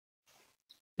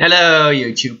Hello,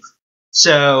 YouTube.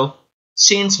 So,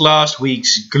 since last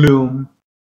week's gloom,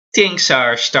 things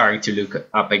are starting to look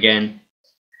up again.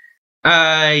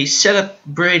 I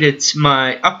celebrated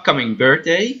my upcoming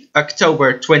birthday,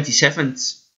 October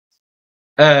 27th,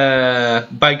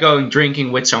 by going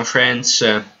drinking with some friends.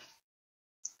 Kind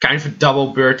of a double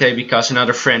birthday because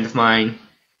another friend of mine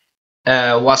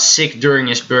was sick during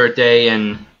his birthday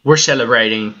and we're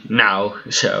celebrating now,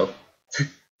 so.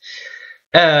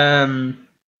 um,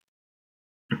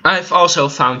 I've also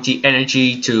found the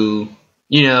energy to,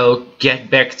 get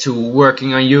back to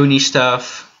working on uni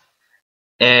stuff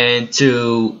and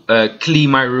to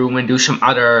clean my room and do some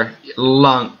other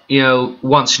long,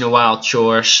 once in a while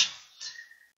chores.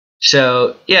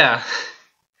 So, yeah,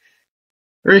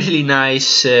 really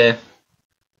nice that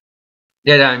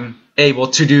I'm able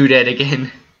to do that again.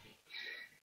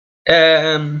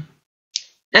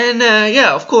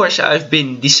 Of course, I've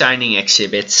been designing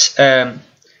exhibits.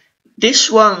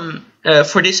 This one,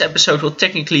 for this episode, will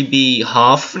technically be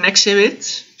half of an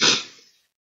exhibit.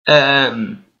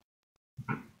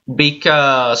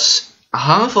 Because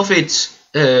half of it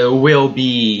will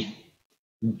be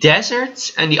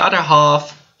desert, and the other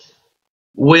half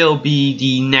will be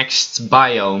the next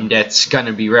biome that's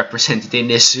gonna be represented in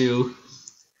this zoo.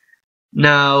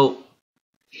 Now,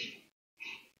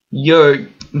 you're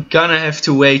gonna have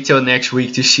to wait till next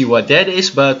week to see what that is,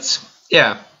 but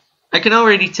yeah. I can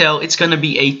already tell it's gonna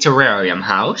be a terrarium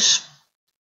house.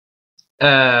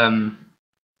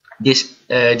 This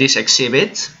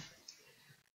exhibit,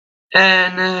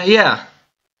 and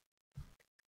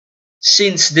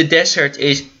since the desert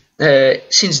is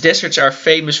since deserts are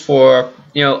famous for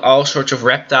all sorts of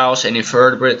reptiles and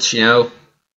invertebrates,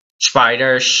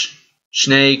 spiders,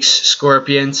 snakes,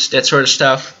 scorpions, that sort of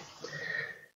stuff.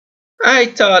 I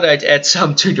thought I'd add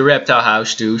some to the reptile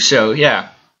house too. So yeah.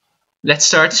 Let's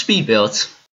start the speed build.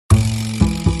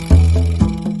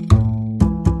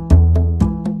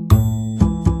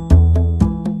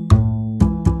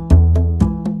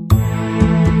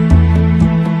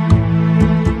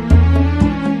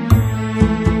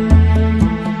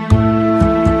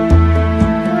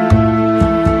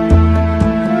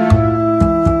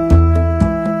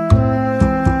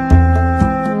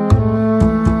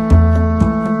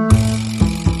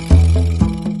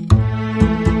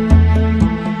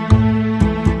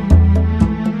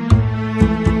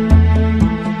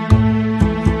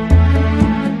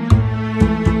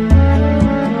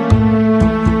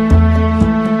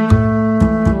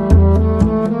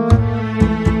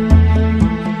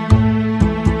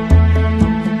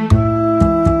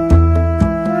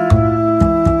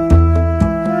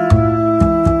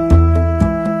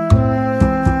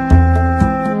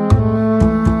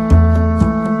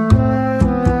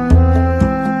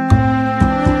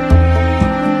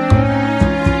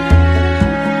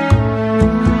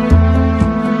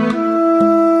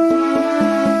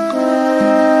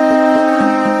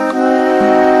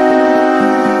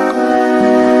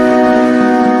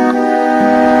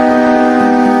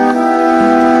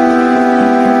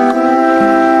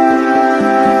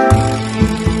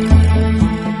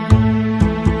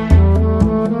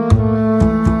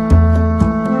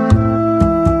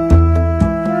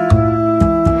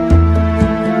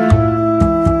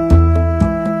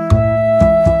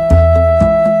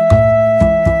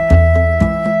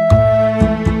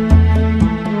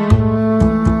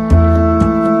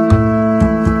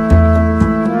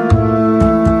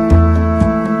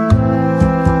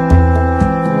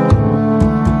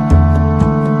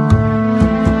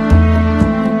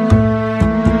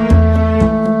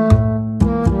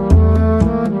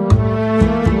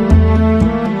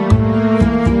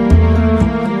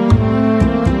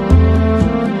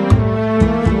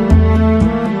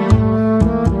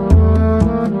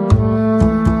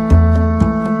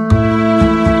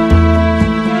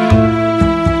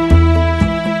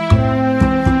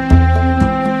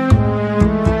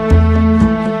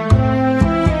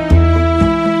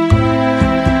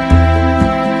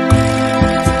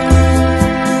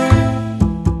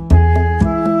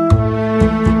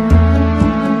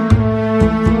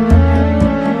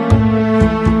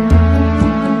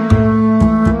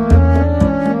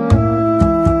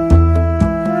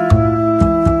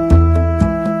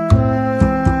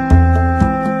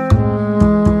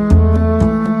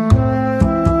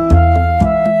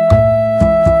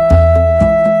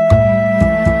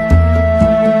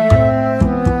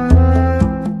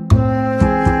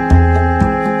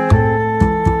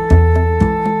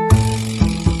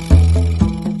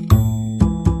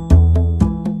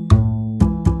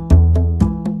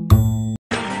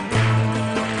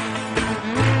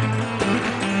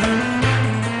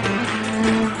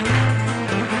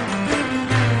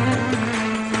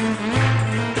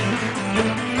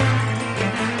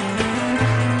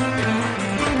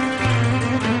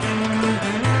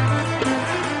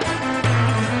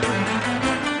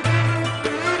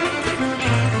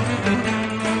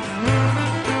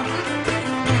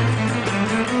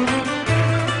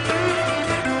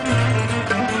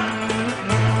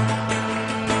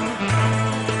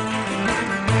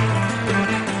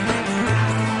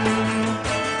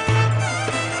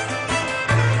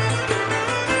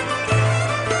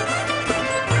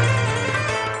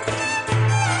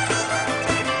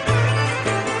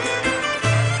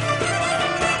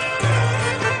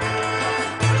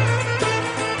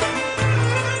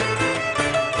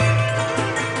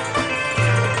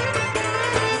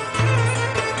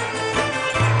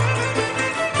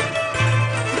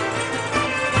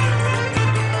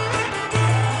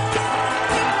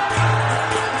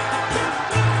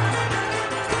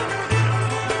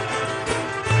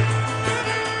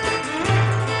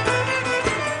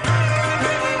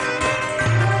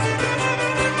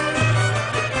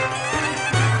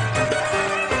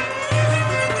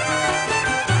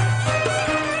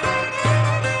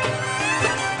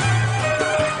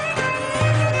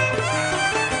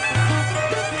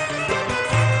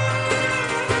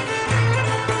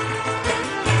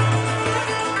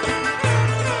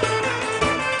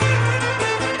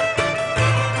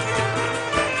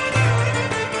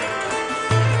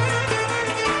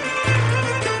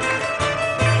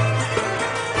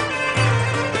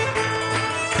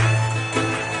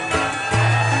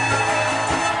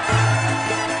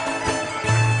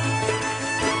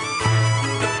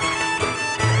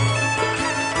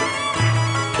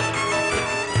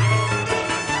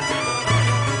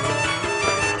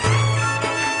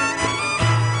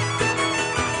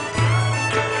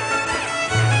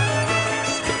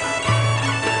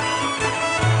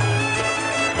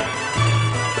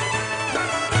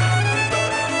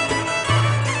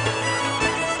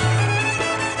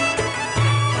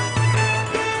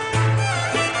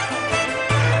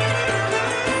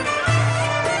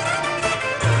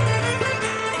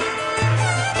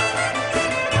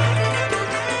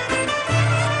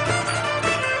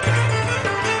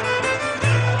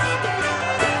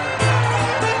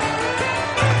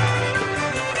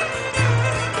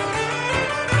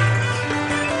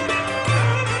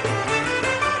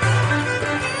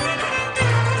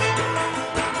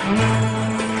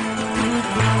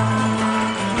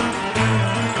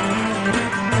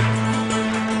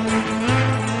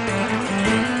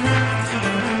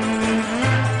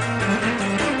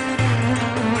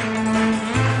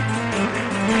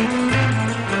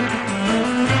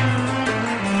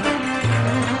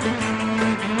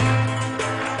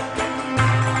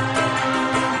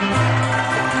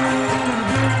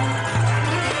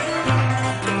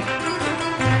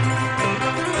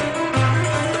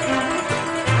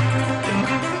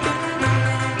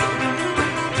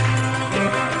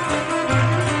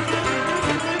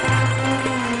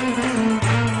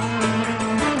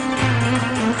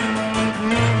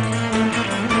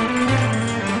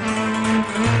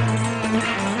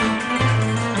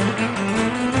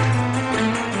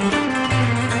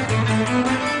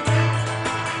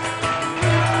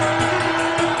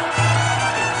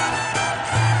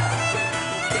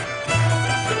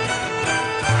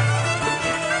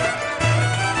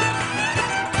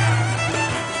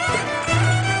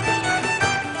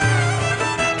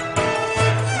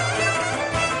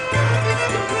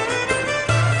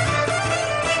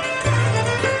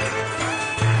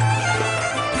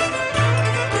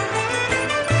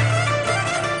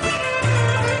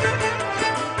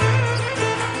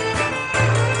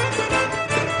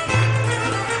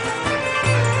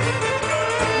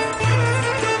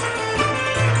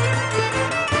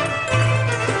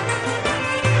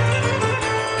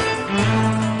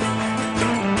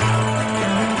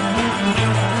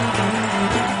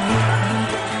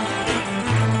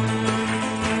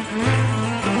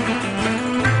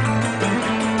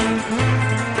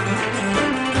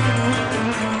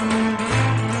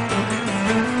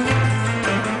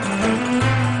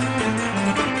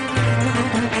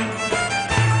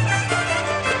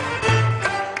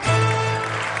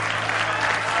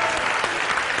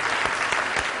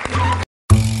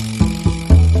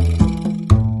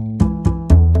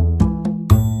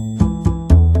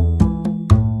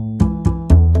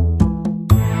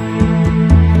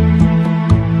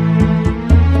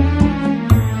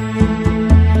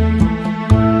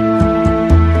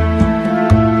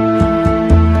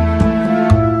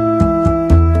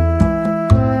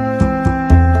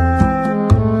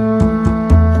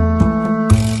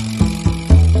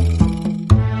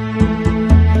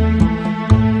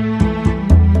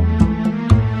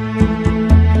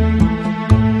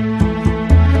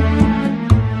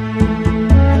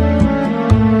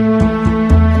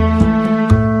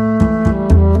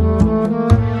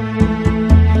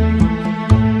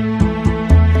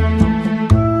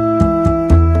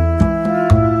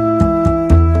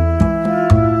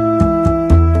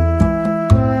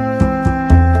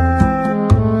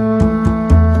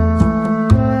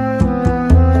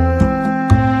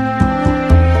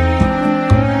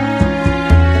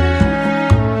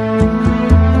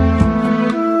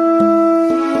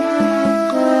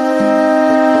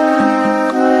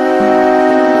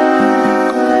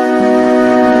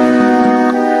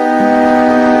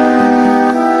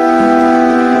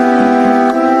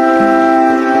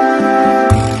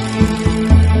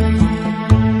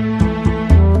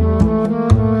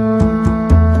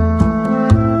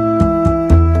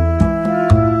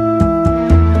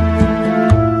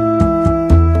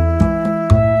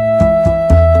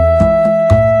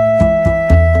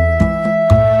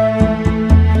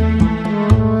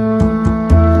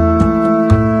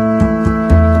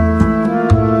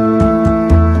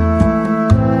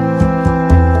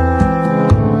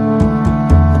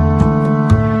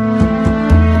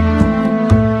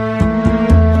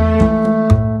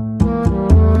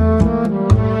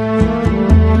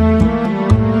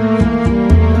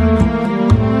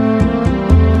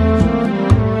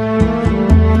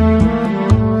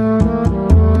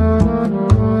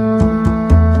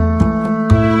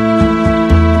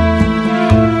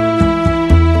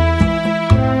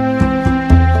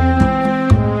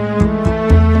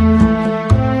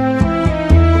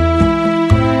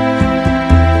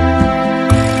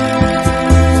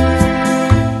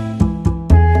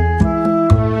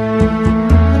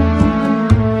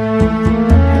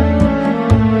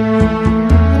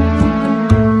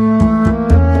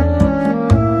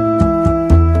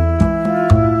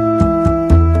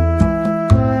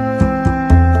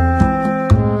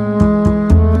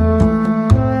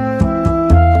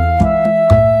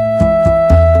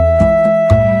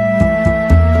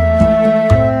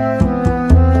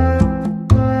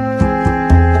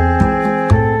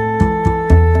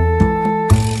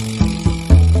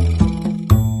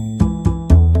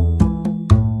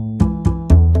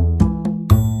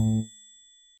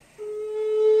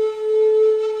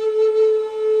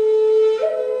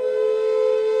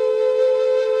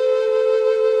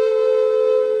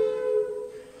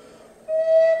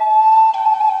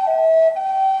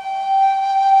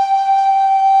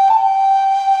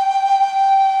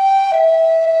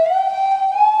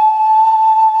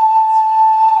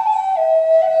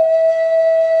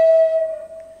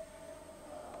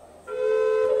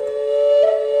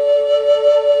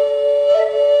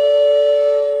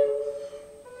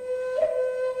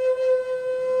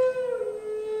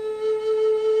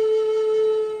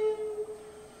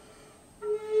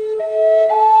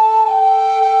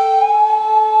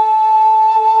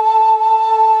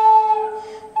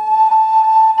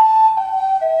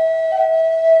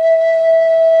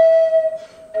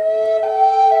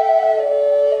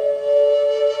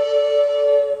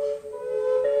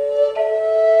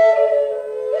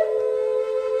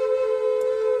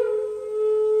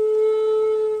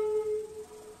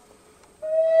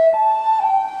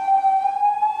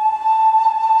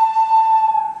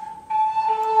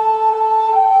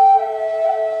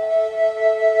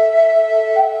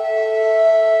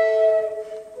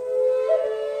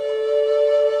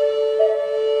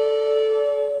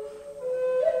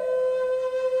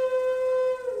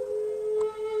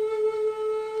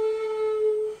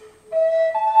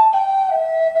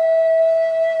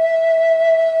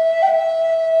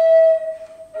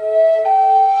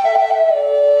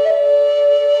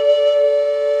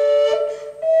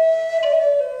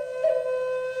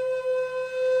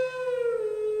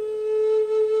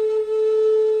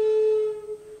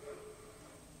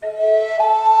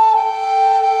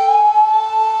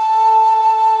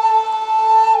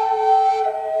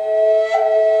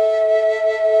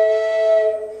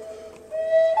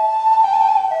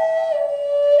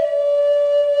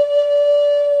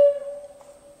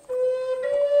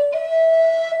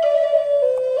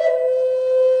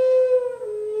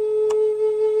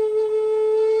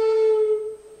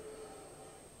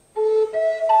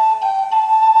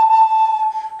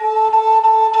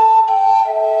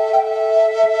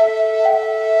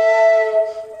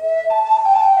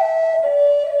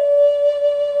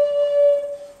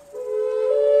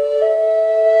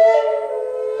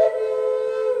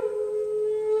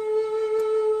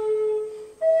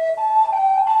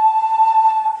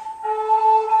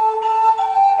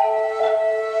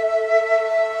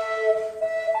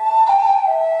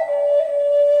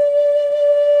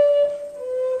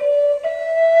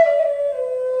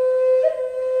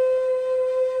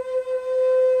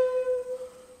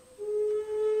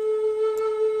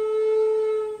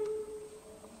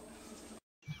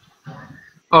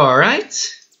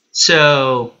 Alright,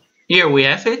 so here we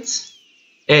have it.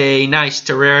 A nice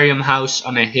terrarium house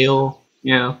on a hill,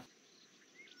 you know.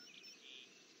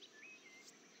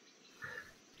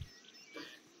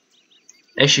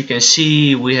 As you can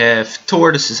see, we have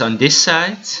tortoises on this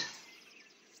side.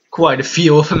 Quite a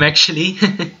few of them actually.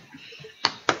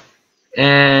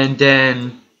 And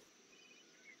then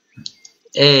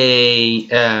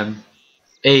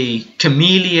a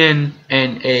chameleon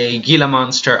and a Gila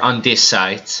monster on this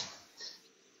side.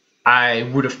 I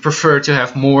would have preferred to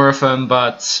have more of them,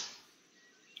 but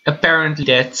apparently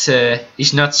that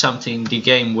is not something the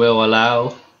game will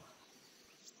allow.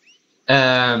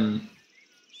 I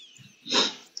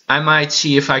might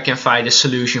see if I can find a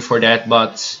solution for that,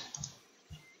 but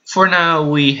for now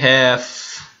we have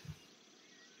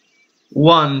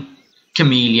one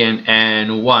chameleon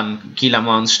and one Gila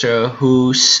monster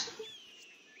whose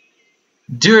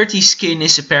dirty skin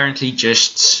is apparently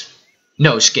just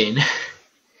no skin.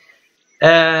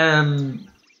 As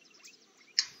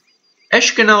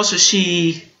you can also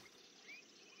see,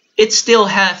 it's still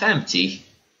half empty.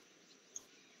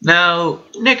 Now,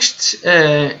 next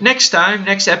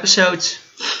episode,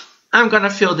 I'm gonna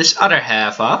fill this other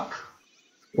half up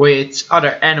with other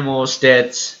animals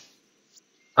that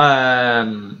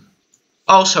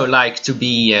also like to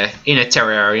be in a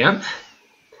terrarium,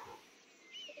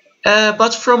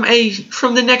 but from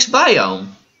the next biome.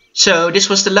 So this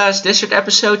was the last desert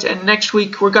episode, and next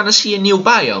week we're gonna see a new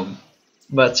biome.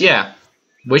 But yeah,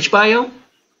 which biome?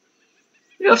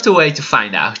 You have to wait to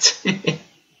find out.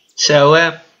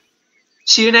 So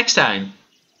see you next time.